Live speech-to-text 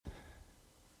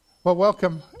Well,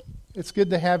 welcome. It's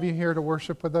good to have you here to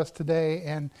worship with us today.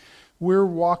 And we're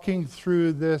walking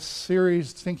through this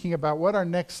series thinking about what our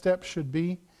next step should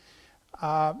be.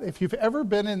 If you've ever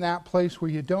been in that place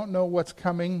where you don't know what's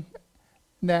coming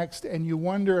next and you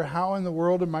wonder how in the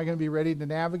world am I going to be ready to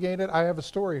navigate it, I have a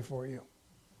story for you.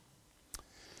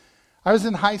 I was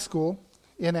in high school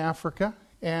in Africa,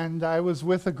 and I was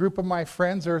with a group of my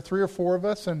friends. There were 3 or 4 of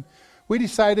us, and we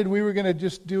decided we were going to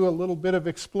just do a little bit of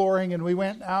exploring, and we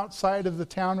went outside of the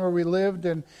town where we lived,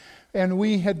 and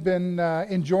we had been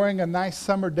enjoying a nice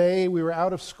summer day. We were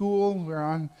out of school. We were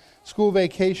on school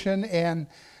vacation, and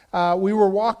we were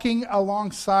walking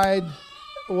alongside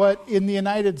what in the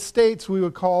United States we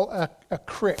would call a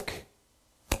creek,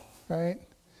 right?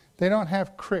 They don't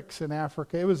have creeks in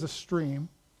Africa. It was a stream.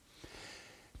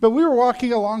 But we were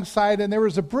walking alongside, and there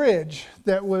was a bridge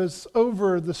that was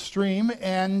over the stream,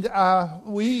 and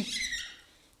we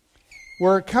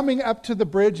were coming up to the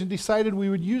bridge and decided we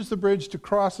would use the bridge to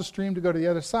cross the stream to go to the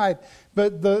other side.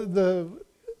 But the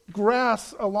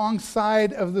grass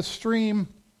alongside of the stream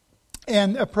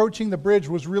and approaching the bridge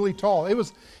was really tall. It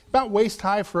was about waist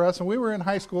high for us, and we were in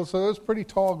high school, so it was pretty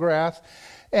tall grass.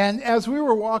 And as we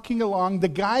were walking along, the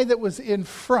guy that was in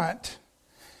front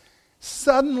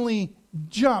suddenly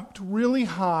jumped really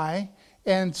high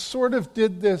and sort of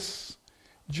did this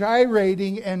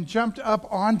gyrating and jumped up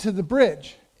onto the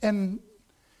bridge. And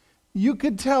you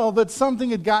could tell that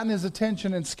something had gotten his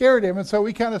attention and scared him. And so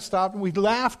we kind of stopped and we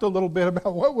laughed a little bit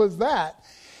about what was that.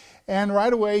 And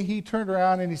right away he turned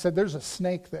around and he said, "There's a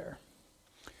snake there."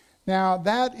 Now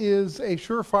that is a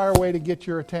surefire way to get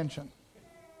your attention.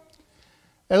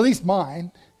 At least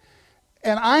mine.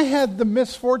 And I had the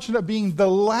misfortune of being the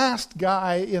last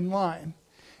guy in line.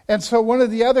 And so one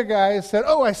of the other guys said,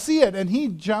 "Oh, I see it." And he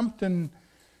jumped and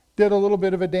did a little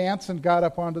bit of a dance and got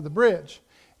up onto the bridge.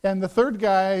 And the third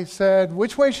guy said,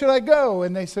 "Which way should I go?"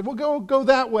 And they said, "Well, go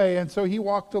that way." And so he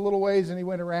walked a little ways and he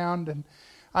went around. And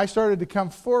I started to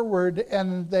come forward,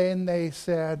 and then they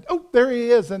said, "Oh, there he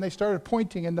is." And they started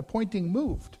pointing, and the pointing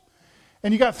moved.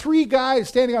 And you got 3 guys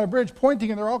standing on a bridge pointing,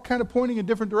 and they're all kind of pointing in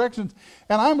different directions.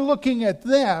 And I'm looking at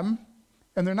them,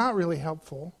 and they're not really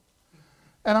helpful.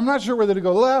 And I'm not sure whether to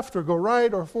go left or go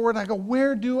right or forward. And I go,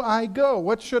 "Where do I go?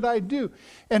 What should I do?"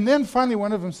 And then finally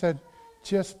one of them said,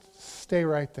 "Just stay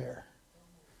right there.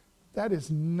 That is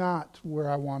not where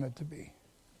I wanted to be.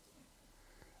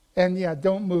 And yeah,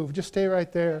 don't move. Just stay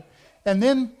right there." And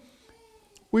then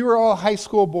we were all high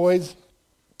school boys.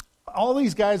 All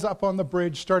these guys up on the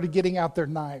bridge started getting out their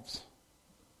knives.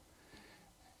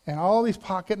 And all these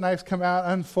pocket knives come out,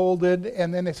 unfolded,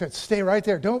 and then they said, "Stay right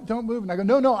there, don't move." And I go,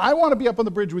 no, I want to be up on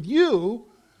the bridge with you.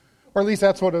 Or at least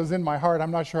that's what was in my heart.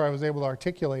 I'm not sure I was able to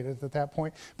articulate it at that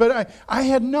point. But I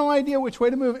had no idea which way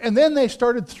to move. And then they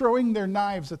started throwing their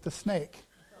knives at the snake.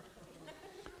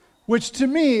 Which to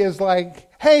me is like,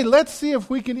 "Hey, let's see if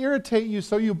we can irritate you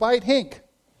so you bite Hink."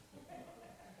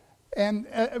 And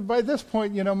by this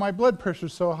point, my blood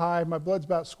pressure's so high, my blood's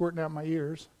about squirting out my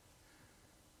ears.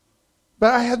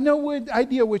 But I had no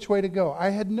idea which way to go. I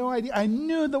had no idea. I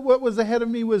knew that what was ahead of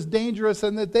me was dangerous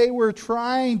and that they were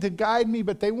trying to guide me,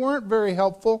 but they weren't very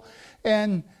helpful.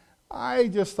 And I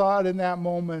just thought in that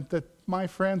moment that my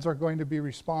friends are going to be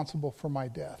responsible for my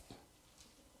death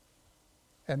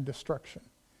and destruction.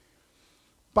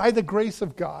 By the grace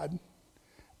of God,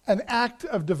 an act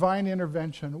of divine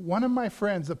intervention, one of my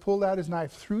friends that pulled out his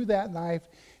knife threw that knife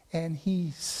and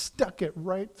he stuck it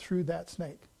right through that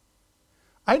snake.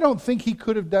 I don't think he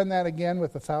could have done that again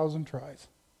with 1,000 tries.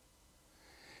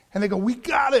 And they go, we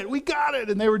got it.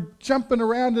 And they were jumping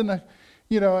around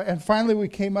and finally we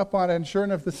came up on it, and sure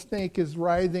enough the snake is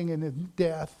writhing in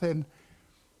death. And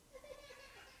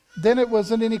then it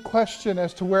wasn't any question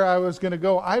as to where I was going to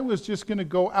go. I was just going to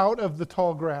go out of the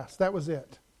tall grass. That was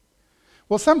it.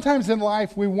 Well, sometimes in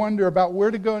life we wonder about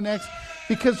where to go next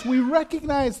because we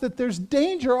recognize that there's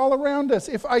danger all around us.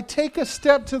 If I take a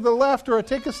step to the left or I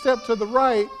take a step to the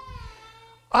right,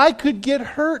 I could get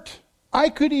hurt. I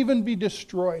could even be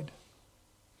destroyed.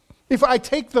 If I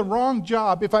take the wrong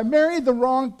job, if I marry the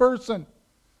wrong person,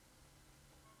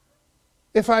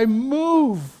 if I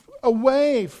move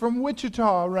away from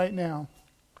Wichita right now,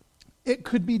 it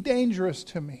could be dangerous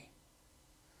to me.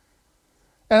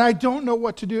 And I don't know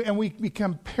what to do, and we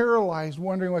become paralyzed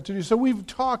wondering what to do. So we've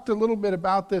talked a little bit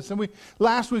about this, and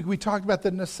last week we talked about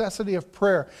the necessity of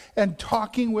prayer and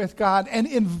talking with God and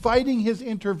inviting His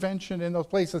intervention in those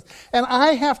places. And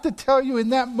I have to tell you, in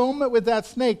that moment with that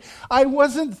snake, I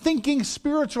wasn't thinking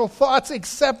spiritual thoughts,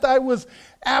 except I was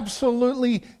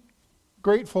absolutely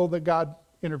grateful that God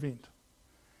intervened.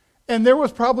 And there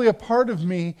was probably a part of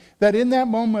me that in that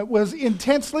moment was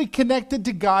intensely connected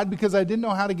to God because I didn't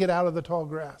know how to get out of the tall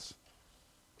grass.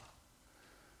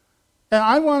 And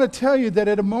I want to tell you that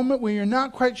at a moment when you're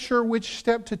not quite sure which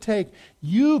step to take,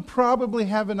 you probably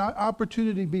have an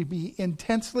opportunity to be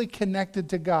intensely connected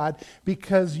to God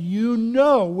because you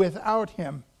know without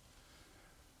Him,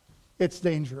 it's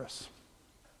dangerous.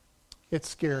 It's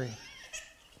scary.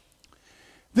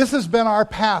 This has been our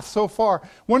path so far.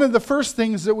 One of the first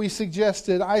things that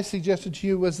I suggested to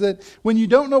you was that when you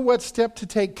don't know what step to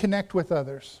take, connect with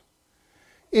others.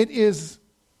 It is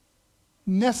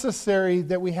necessary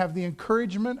that we have the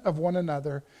encouragement of one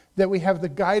another, that we have the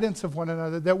guidance of one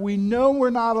another, that we know we're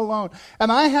not alone.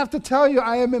 And I have to tell you,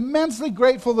 I am immensely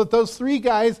grateful that those three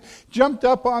guys jumped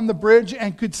up on the bridge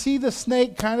and could see the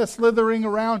snake kind of slithering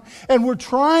around and were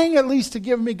trying at least to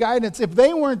give me guidance. If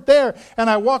they weren't there and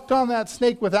I walked on that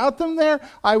snake without them there,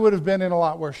 I would have been in a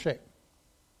lot worse shape.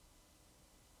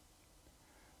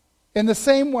 In the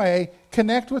same way,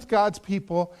 connect with God's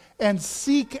people and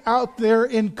seek out their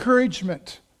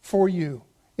encouragement for you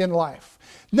in life.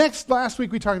 Last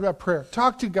week we talked about prayer.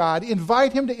 Talk to God,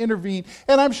 invite Him to intervene.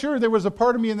 And I'm sure there was a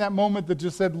part of me in that moment that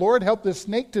just said, Lord, help this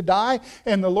snake to die.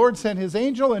 And the Lord sent His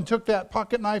angel and took that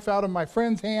pocket knife out of my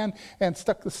friend's hand and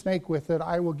stuck the snake with it.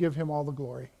 I will give him all the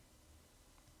glory.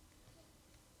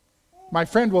 My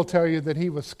friend will tell you that he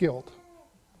was skilled.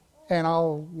 And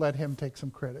I'll let him take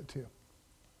some credit too.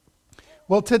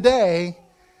 Well, today,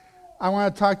 I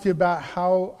want to talk to you about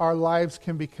how our lives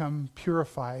can become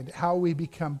purified, how we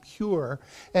become pure,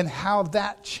 and how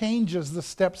that changes the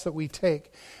steps that we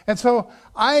take. And so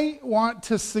I want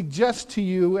to suggest to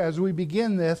you as we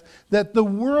begin this that the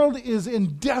world is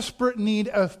in desperate need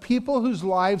of people whose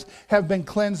lives have been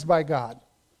cleansed by God.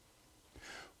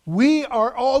 We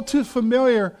are all too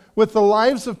familiar with the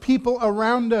lives of people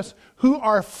around us who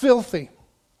are filthy.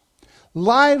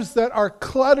 Lives that are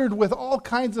cluttered with all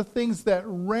kinds of things that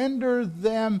render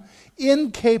them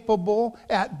incapable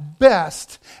at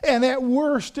best. And at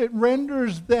worst, it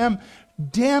renders them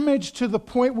damaged to the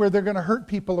point where they're going to hurt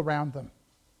people around them.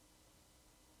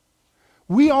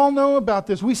 We all know about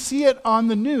this. We see it on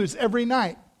the news every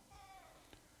night.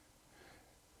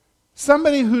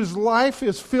 Somebody whose life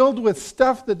is filled with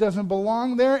stuff that doesn't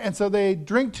belong there, and so they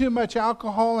drink too much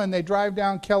alcohol and they drive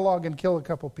down Kellogg and kill a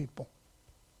couple people.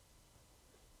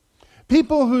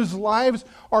 People whose lives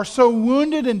are so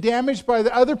wounded and damaged by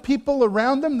the other people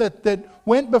around them that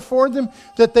went before them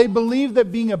that they believe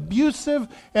that being abusive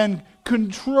and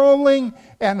controlling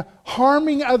and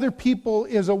harming other people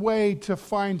is a way to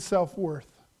find self-worth.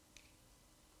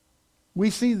 We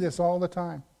see this all the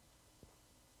time.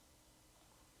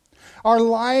 Our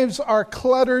lives are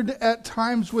cluttered at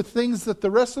times with things that the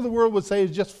rest of the world would say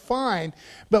is just fine,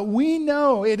 but we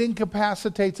know it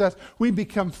incapacitates us. We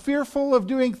become fearful of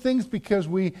doing things because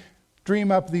we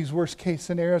dream up these worst case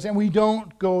scenarios and we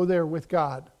don't go there with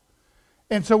God.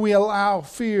 And so we allow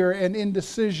fear and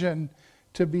indecision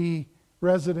to be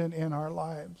resident in our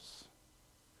lives.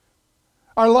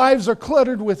 Our lives are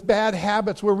cluttered with bad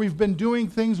habits where we've been doing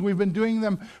things, we've been doing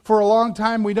them for a long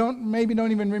time. We maybe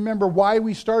don't even remember why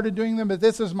we started doing them, but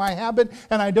this is my habit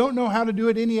and I don't know how to do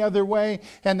it any other way,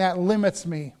 and that limits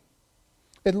me.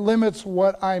 It limits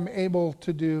what I'm able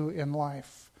to do in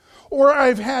life. Or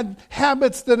I've had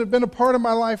habits that have been a part of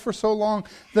my life for so long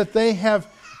that they have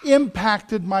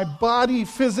impacted my body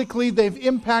physically, they've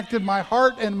impacted my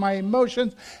heart and my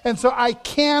emotions, and so I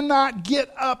cannot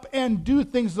get up and do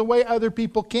things the way other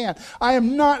people can. I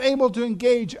am not able to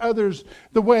engage others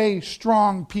the way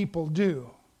strong people do.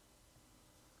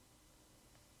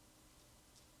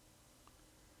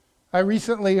 I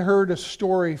recently heard a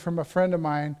story from a friend of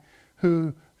mine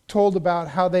who told about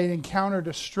how they encountered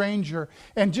a stranger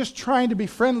and just trying to be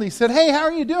friendly said, "Hey, how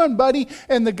are you doing, buddy?"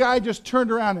 And the guy just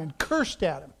turned around and cursed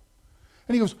at him.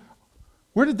 And he goes,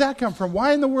 "Where did that come from?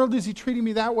 Why in the world is he treating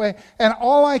me that way?" And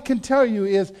all I can tell you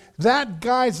is that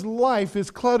guy's life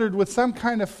is cluttered with some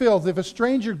kind of filth. If a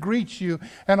stranger greets you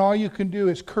and all you can do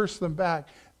is curse them back,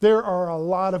 there are a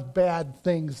lot of bad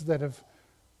things that have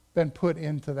been put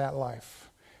into that life.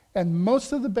 And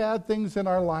most of the bad things in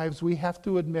our lives, we have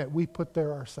to admit, we put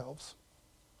there ourselves.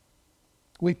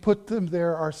 We put them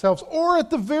there ourselves. Or at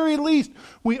the very least,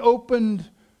 we opened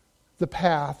the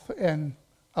path and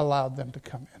allowed them to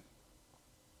come in.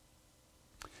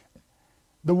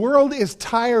 The world is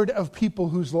tired of people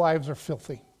whose lives are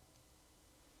filthy.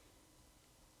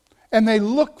 And they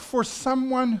look for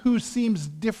someone who seems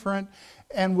different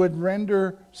and would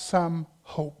render some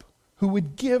hope, who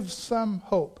would give some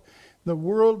hope. The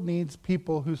world needs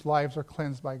people whose lives are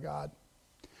cleansed by God.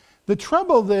 The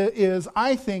trouble is,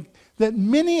 I think, that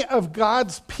many of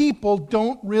God's people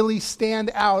don't really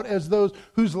stand out as those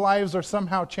whose lives are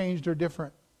somehow changed or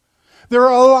different. There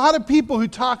are a lot of people who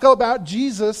talk about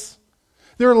Jesus.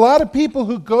 There are a lot of people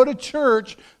who go to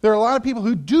church. There are a lot of people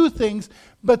who do things,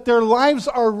 but their lives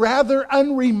are rather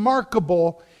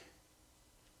unremarkable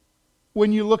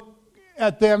when you look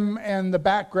at them and the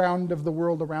background of the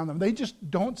world around them. They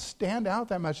just don't stand out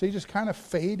that much. They just kind of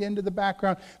fade into the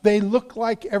background. They look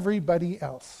like everybody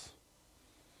else.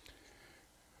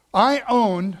 I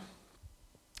owned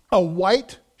a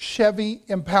white Chevy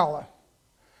Impala.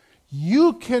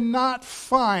 You cannot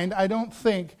find, I don't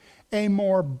think, a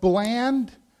more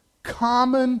bland,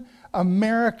 common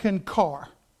American car.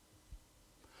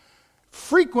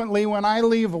 Frequently, when I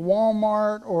leave a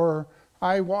Walmart or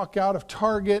I walk out of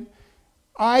Target,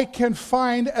 I can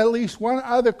find at least one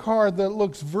other car that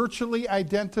looks virtually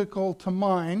identical to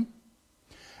mine.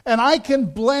 And I can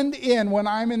blend in when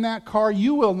I'm in that car.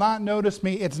 You will not notice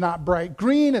me. It's not bright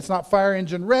green. It's not fire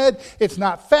engine red. It's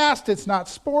not fast. It's not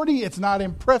sporty. It's not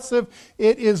impressive.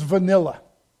 It is vanilla.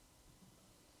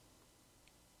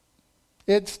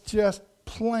 It's just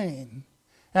plain.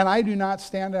 And I do not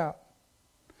stand out.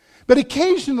 But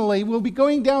occasionally we'll be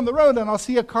going down the road and I'll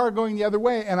see a car going the other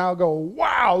way and I'll go,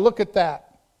 wow, look at that.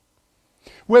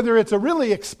 Whether it's a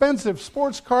really expensive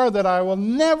sports car that I will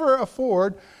never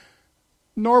afford,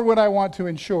 nor would I want to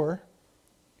insure,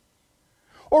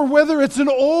 or whether it's an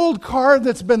old car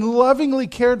that's been lovingly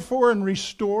cared for and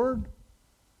restored,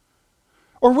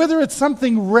 or whether it's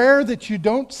something rare that you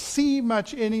don't see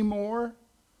much anymore,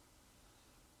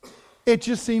 it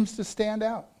just seems to stand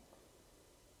out.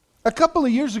 A couple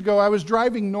of years ago, I was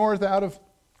driving north out of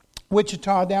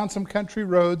Wichita down some country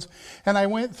roads, and I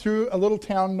went through a little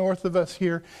town north of us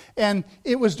here, and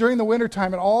it was during the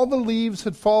wintertime, and all the leaves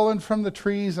had fallen from the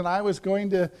trees, and I was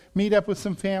going to meet up with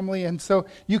some family, and so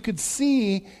you could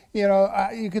see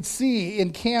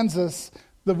in Kansas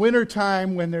the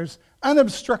wintertime when there's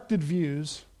unobstructed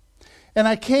views. And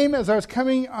as I was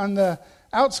coming on the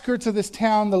outskirts of this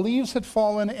town, the leaves had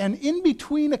fallen, and in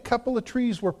between a couple of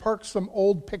trees were parked some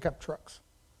old pickup trucks.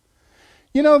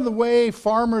 You know the way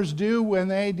farmers do when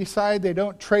they decide they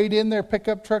don't trade in their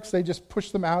pickup trucks, they just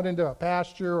push them out into a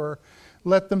pasture or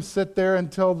let them sit there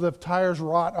until the tires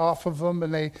rot off of them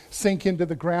and they sink into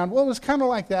the ground. Well, it was kind of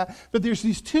like that. But there's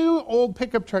these two old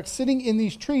pickup trucks sitting in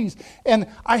these trees, and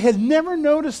I had never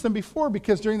noticed them before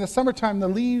because during the summertime the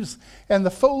leaves and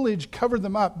the foliage covered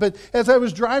them up. But as I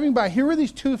was driving by, here were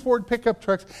these two Ford pickup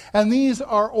trucks, and these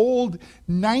are old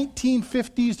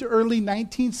 1950s to early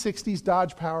 1960s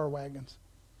Dodge Power Wagons.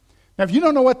 Now, if you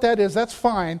don't know what that is, that's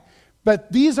fine,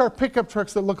 but these are pickup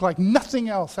trucks that look like nothing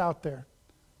else out there.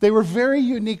 They were very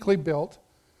uniquely built,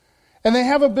 and they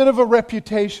have a bit of a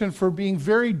reputation for being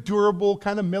very durable,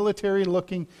 kind of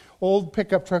military-looking old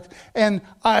pickup trucks. And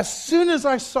as soon as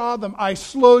I saw them, I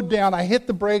slowed down. I hit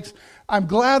the brakes. I'm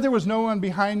glad there was no one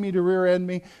behind me to rear-end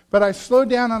me, but I slowed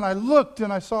down and I looked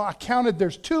and I counted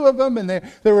there's two of them, and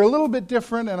they were a little bit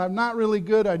different, and I'm not really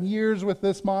good on years with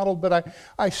this model, but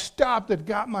I stopped. It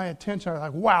got my attention. I was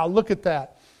like, wow, look at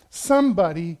that.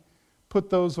 Somebody put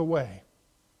those away,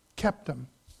 kept them,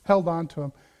 held on to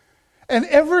them. And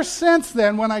ever since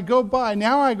then, when I go by,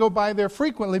 now I go by there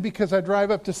frequently because I drive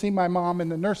up to see my mom in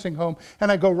the nursing home, and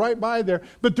I go right by there.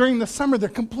 But during the summer, they're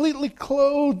completely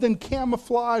clothed and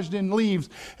camouflaged in leaves.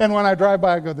 And when I drive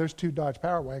by, I go, there's two Dodge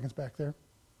Power Wagons back there.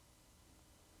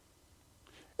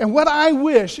 And what I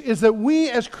wish is that we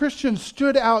as Christians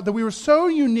stood out, that we were so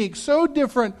unique, so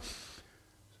different,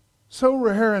 so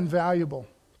rare and valuable,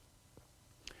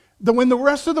 that when the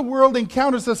rest of the world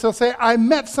encounters us, they'll say, I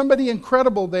met somebody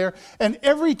incredible there. And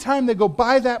every time they go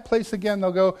by that place again,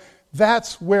 they'll go,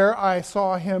 that's where I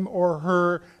saw him or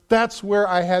her. That's where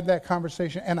I had that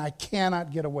conversation, and I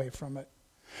cannot get away from it.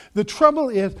 The trouble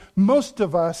is, most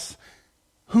of us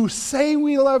who say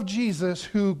we love Jesus,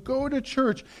 who go to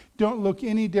church, don't look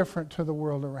any different to the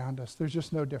world around us. There's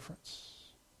just no difference.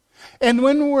 And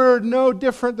when we're no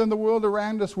different than the world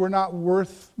around us, we're not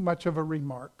worth much of a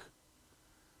remark.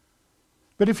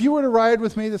 But if you were to ride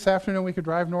with me this afternoon, we could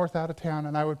drive north out of town,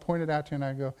 and I would point it out to you, and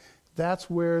I'd go, that's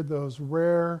where those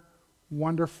rare,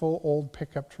 wonderful old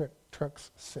pickup trucks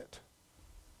sit.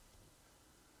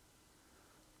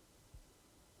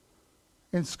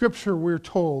 In Scripture, we're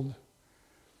told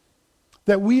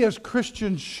that we as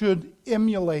Christians should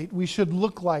emulate, we should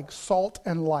look like salt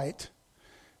and light.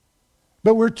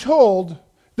 But we're told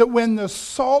that when the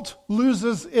salt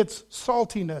loses its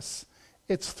saltiness,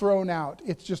 it's thrown out.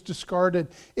 It's just discarded.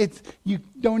 You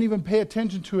don't even pay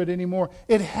attention to it anymore.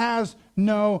 It has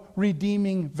no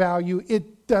redeeming value.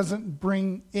 It doesn't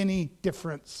bring any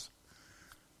difference.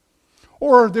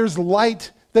 Or there's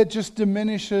light that just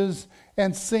diminishes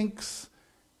and sinks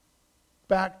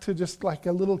back to just like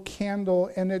a little candle,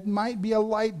 and it might be a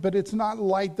light, but it's not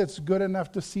light that's good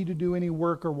enough to see to do any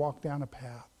work or walk down a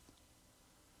path.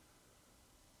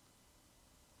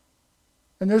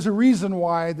 And there's a reason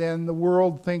why then the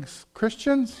world thinks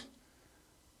Christians,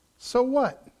 so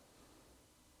what?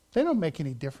 They don't make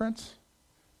any difference.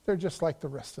 They're just like the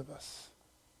rest of us.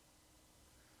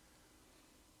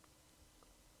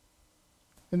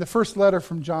 In the first letter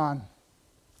from John,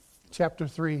 chapter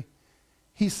 3,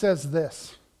 he says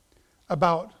this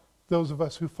about those of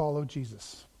us who follow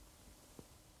Jesus.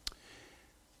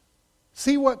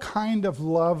 See what kind of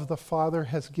love the Father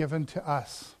has given to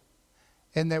us,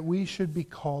 and that we should be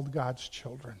called God's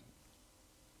children.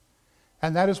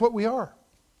 And that is what we are.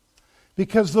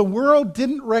 Because the world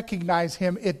didn't recognize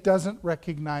him, it doesn't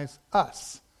recognize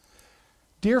us.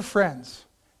 Dear friends,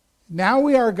 now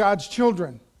we are God's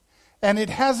children, and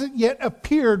it hasn't yet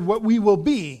appeared what we will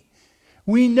be.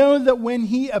 We know that when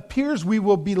he appears, we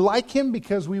will be like him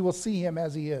because we will see him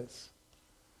as he is.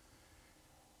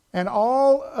 And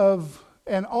all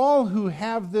who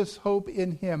have this hope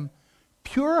in him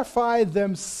purify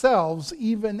themselves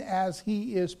even as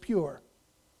he is pure.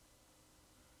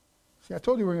 See, I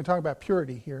told you we're going to talk about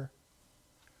purity here.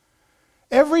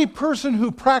 Every person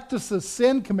who practices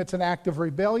sin commits an act of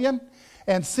rebellion,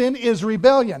 and sin is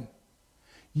rebellion.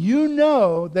 You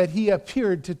know that he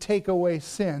appeared to take away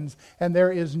sins, and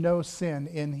there is no sin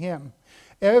in him.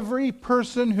 Every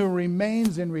person who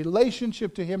remains in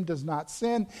relationship to him does not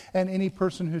sin, and any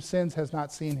person who sins has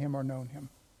not seen him or known him.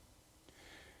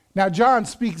 Now, John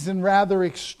speaks in rather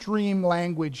extreme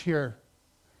language here.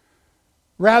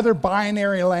 Rather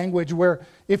binary language where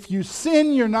if you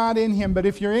sin, you're not in him, but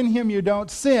if you're in him, you don't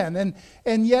sin.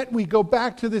 And yet we go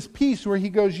back to this piece where he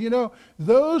goes,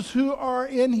 those who are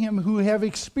in him, who have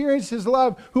experienced his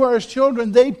love, who are his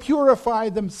children, they purify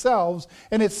themselves.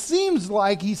 And it seems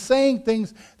like he's saying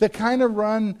things that kind of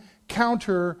run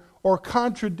counter or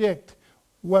contradict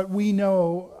what we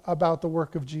know about the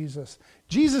work of Jesus.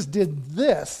 Jesus did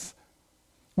this.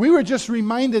 We were just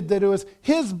reminded that it was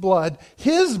his blood,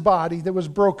 his body that was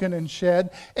broken and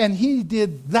shed, and he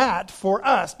did that for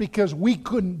us because we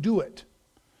couldn't do it.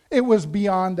 It was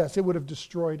beyond us. It would have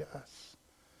destroyed us.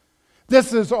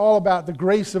 This is all about the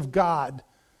grace of God,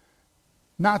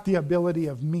 not the ability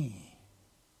of me.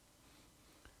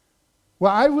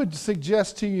 Well, I would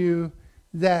suggest to you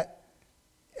that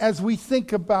as we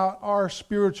think about our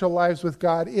spiritual lives with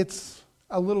God, it's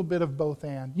a little bit of both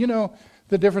and.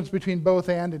 The difference between both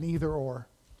and either or.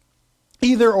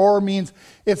 Either or means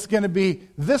it's going to be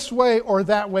this way or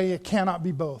that way. It cannot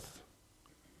be both.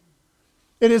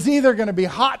 It is either going to be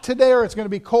hot today or it's going to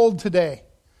be cold today.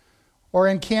 Or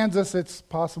in Kansas, it's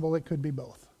possible it could be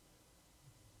both.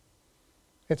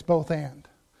 It's both and.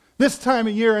 This time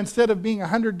of year, instead of being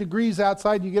 100 degrees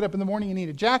outside, you get up in the morning, you need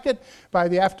a jacket. By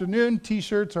the afternoon,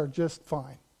 t-shirts are just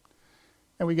fine.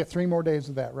 And we get 3 more days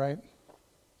of that, right?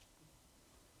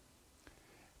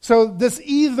 So this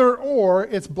either or,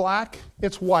 it's black,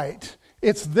 it's white.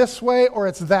 It's this way or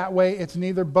it's that way. It's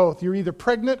neither both. You're either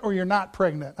pregnant or you're not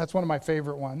pregnant. That's one of my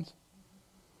favorite ones.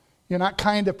 You're not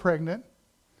kind of pregnant.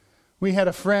 We had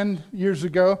a friend years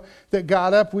ago that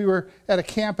got up. We were at a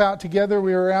camp out together.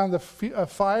 We were around the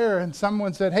fire, and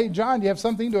someone said, "Hey, John, do you have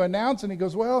something to announce?" And he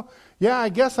goes, "Well, yeah, I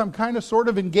guess I'm kind of sort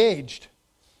of engaged."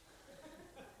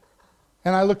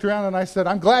 And I looked around and I said,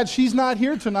 "I'm glad she's not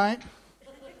here tonight."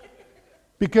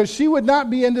 Because she would not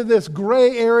be into this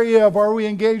gray area of are we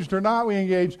engaged or not we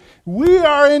engaged. We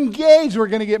are engaged. We're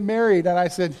going to get married. And I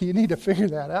said, you need to figure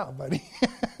that out, buddy.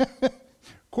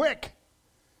 Quick.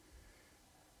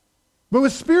 But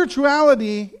with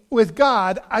spirituality, with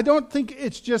God, I don't think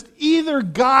it's just either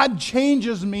God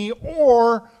changes me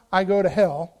or I go to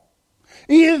hell.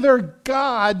 Either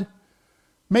God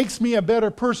makes me a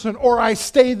better person or I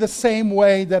stay the same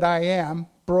way that I am,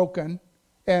 broken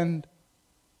and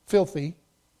filthy.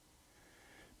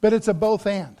 But it's a both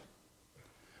and.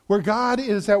 Where God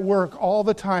is at work all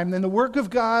the time, then the work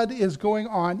of God is going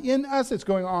on in us, it's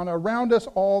going on around us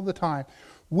all the time.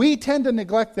 We tend to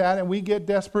neglect that, and we get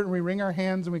desperate and we wring our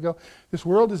hands and we go, this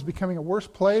world is becoming a worse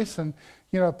place, and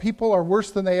people are worse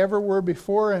than they ever were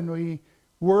before, and we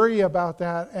worry about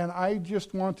that. And I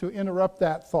just want to interrupt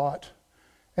that thought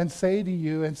and say to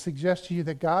you and suggest to you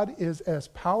that God is as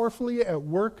powerfully at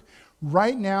work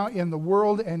right now in the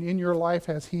world and in your life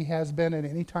as he has been at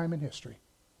any time in history.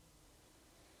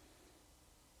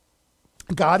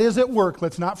 God is at work.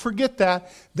 Let's not forget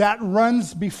that. That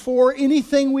runs before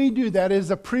anything we do. That is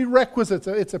a prerequisite.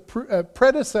 It's a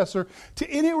predecessor to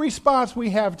any response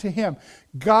we have to Him.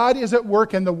 God is at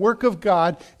work, and the work of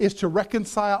God is to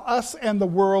reconcile us and the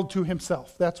world to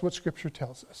Himself. That's what Scripture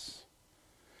tells us.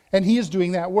 And He is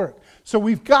doing that work. So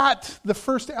we've got the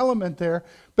first element there,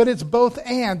 but it's both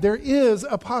and. There is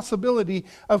a possibility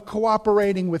of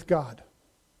cooperating with God.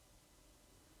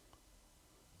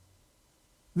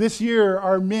 This year,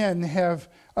 our men have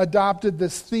adopted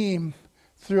this theme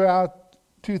throughout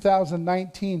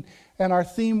 2019, and our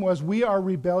theme was, we are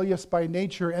rebellious by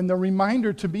nature, and the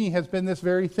reminder to me has been this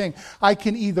very thing. I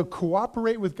can either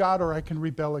cooperate with God or I can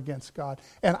rebel against God,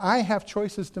 and I have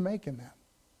choices to make in that.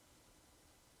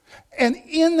 And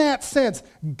in that sense,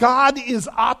 God is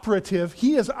operative,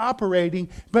 He is operating,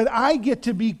 but I get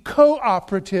to be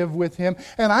cooperative with Him,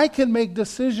 and I can make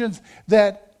decisions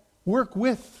that work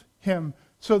with Him,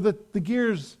 so that the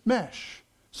gears mesh,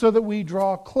 so that we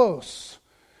draw close.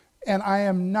 And I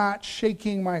am not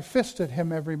shaking my fist at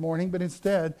Him every morning, but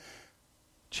instead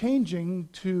changing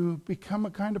to become a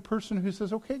kind of person who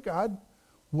says, okay, God,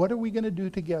 what are we going to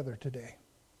do together today?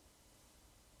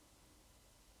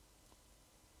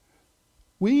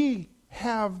 We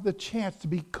have the chance to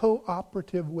be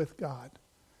cooperative with God.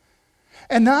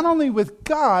 And not only with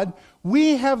God,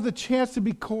 we have the chance to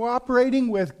be cooperating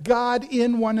with God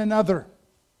in one another.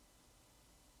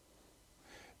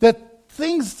 That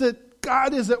things that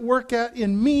God is at work at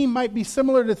in me might be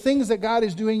similar to things that God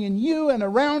is doing in you and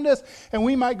around us. And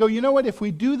we might go, you know what, if we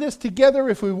do this together,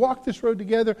 if we walk this road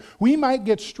together, we might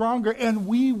get stronger and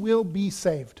we will be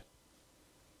saved.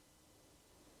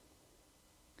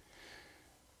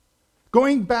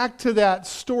 Going back to that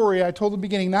story I told at the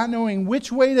beginning, not knowing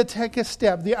which way to take a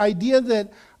step, the idea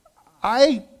that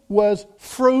I was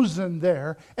frozen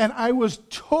there and I was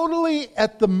totally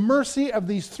at the mercy of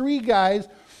these three guys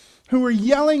who were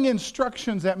yelling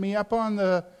instructions at me up on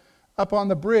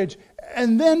the bridge,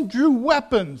 and then drew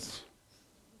weapons.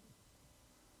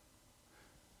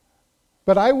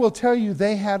 But I will tell you,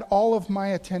 they had all of my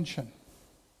attention.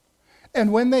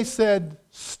 And when they said,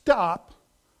 stop,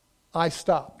 I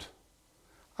stopped.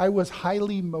 I was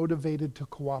highly motivated to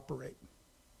cooperate.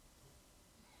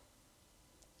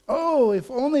 Oh, if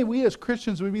only we as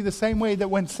Christians would be the same way, that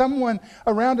when someone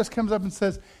around us comes up and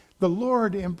says, the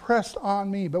Lord impressed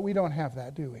on me, but we don't have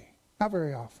that, do we? Not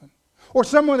very often. Or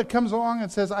someone that comes along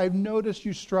and says, I've noticed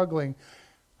you struggling.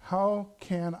 How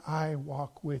can I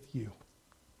walk with you?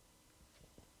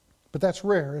 But that's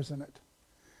rare, isn't it?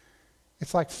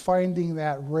 It's like finding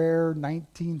that rare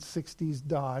 1960s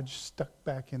Dodge stuck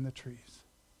back in the trees.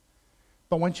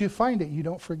 But once you find it, you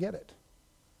don't forget it.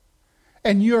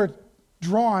 And you're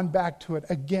drawn back to it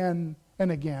again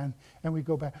and again, and we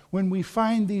go back. When we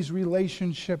find these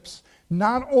relationships,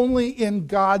 not only in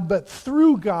God, but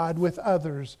through God with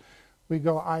others, we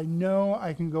go, I know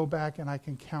I can go back and I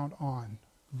can count on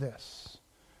this.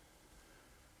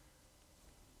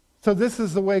 So this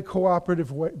is the way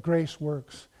cooperative grace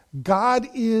works. God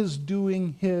is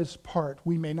doing His part.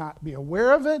 We may not be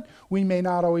aware of it. We may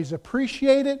not always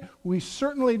appreciate it. We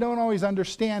certainly don't always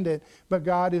understand it, but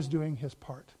God is doing His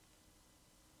part.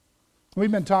 We've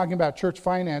been talking about church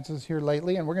finances here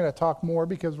lately, and we're going to talk more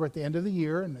because we're at the end of the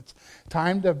year, and it's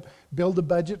time to build a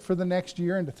budget for the next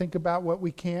year and to think about what we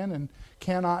can and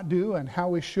cannot do and how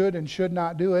we should and should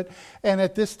not do it. And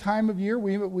at this time of year,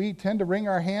 we tend to wring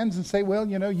our hands and say, well,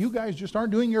 you know, you guys just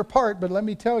aren't doing your part. But let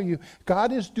me tell you,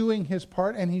 God is doing His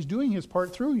part, and He's doing His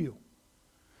part through you.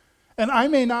 And I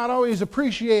may not always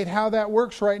appreciate how that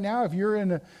works right now. If you're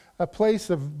in a place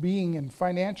of being in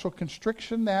financial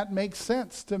constriction, that makes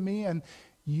sense to me, and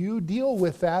you deal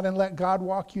with that and let God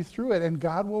walk you through it, and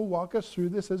God will walk us through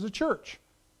this as a church.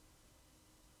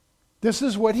 This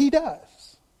is what He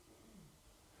does.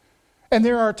 And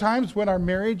there are times when our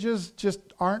marriages just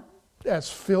aren't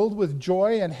as filled with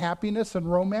joy and happiness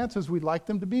and romance as we'd like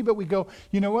them to be, but we go,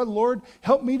 you know what, Lord,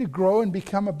 help me to grow and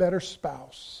become a better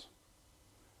spouse.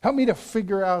 Help me to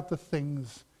figure out the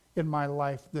things in my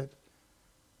life that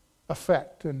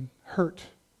affect and hurt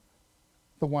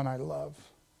the one I love.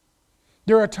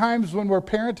 There are times when we're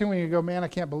parenting when you go, man, I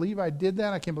can't believe I did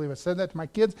that. I can't believe I said that to my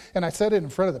kids. And I said it in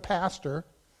front of the pastor.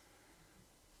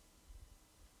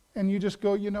 And you just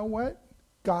go, you know what?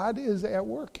 God is at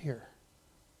work here.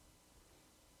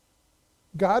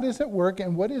 God is at work,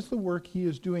 and what is the work He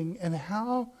is doing, and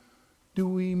how do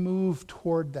we move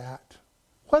toward that?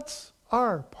 What's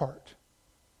our part?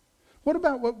 What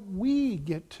about what we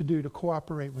get to do to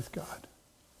cooperate with God?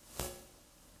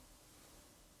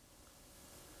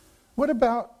 What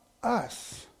about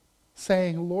us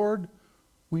saying, Lord,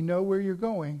 we know where you're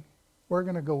going. we're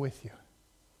going to go with you.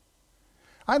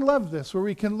 I love this, where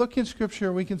we can look in Scripture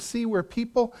and we can see where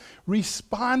people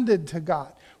responded to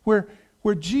God, where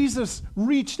Jesus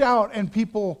reached out and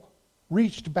people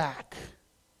reached back.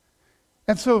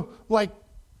 And so, like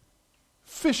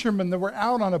fishermen that were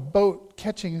out on a boat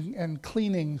catching and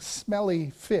cleaning smelly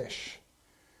fish,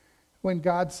 when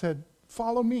God said,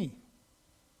 "Follow me,"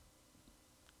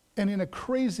 and in a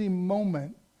crazy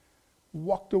moment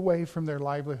walked away from their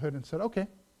livelihood and said, "Okay,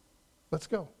 let's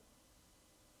go."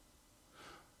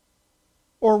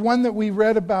 Or one that we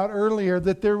read about earlier,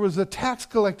 that there was a tax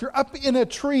collector up in a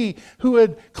tree who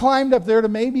had climbed up there to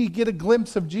maybe get a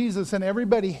glimpse of Jesus, and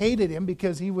everybody hated him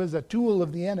because he was a tool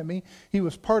of the enemy. He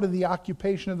was part of the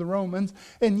occupation of the Romans.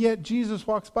 And yet Jesus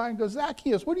walks by and goes,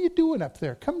 "Zacchaeus, what are you doing up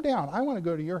there? Come down. I want to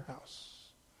go to your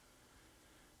house."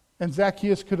 And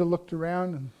Zacchaeus could have looked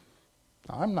around and,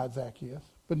 "I'm not Zacchaeus."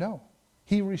 But no,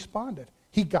 he responded.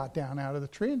 He got down out of the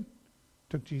tree and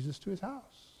took Jesus to his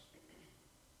house.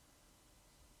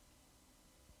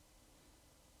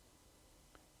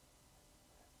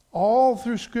 All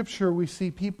through Scripture, we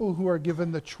see people who are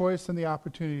given the choice and the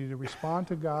opportunity to respond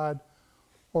to God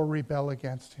or rebel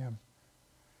against Him.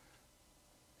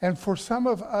 And for some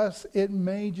of us, it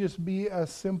may just be a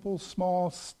simple,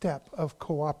 small step of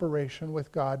cooperation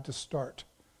with God to start.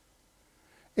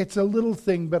 It's a little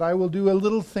thing, but I will do a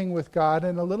little thing with God,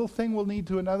 and a little thing will lead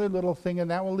to another little thing,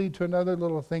 and that will lead to another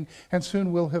little thing, and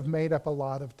soon we'll have made up a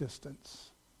lot of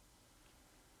distance.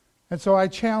 And so I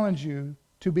challenge you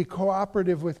to be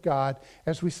cooperative with God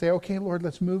as we say, "Okay, Lord,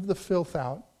 let's move the filth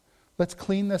out. Let's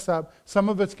clean this up." Some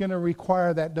of it's going to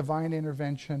require that divine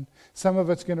intervention. Some of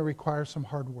it's going to require some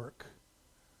hard work.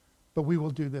 But we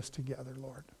will do this together,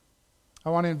 Lord.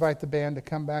 I want to invite the band to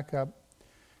come back up,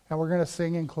 and we're going to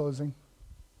sing in closing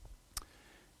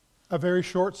a very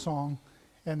short song,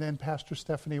 and then Pastor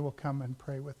Stephanie will come and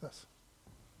pray with us.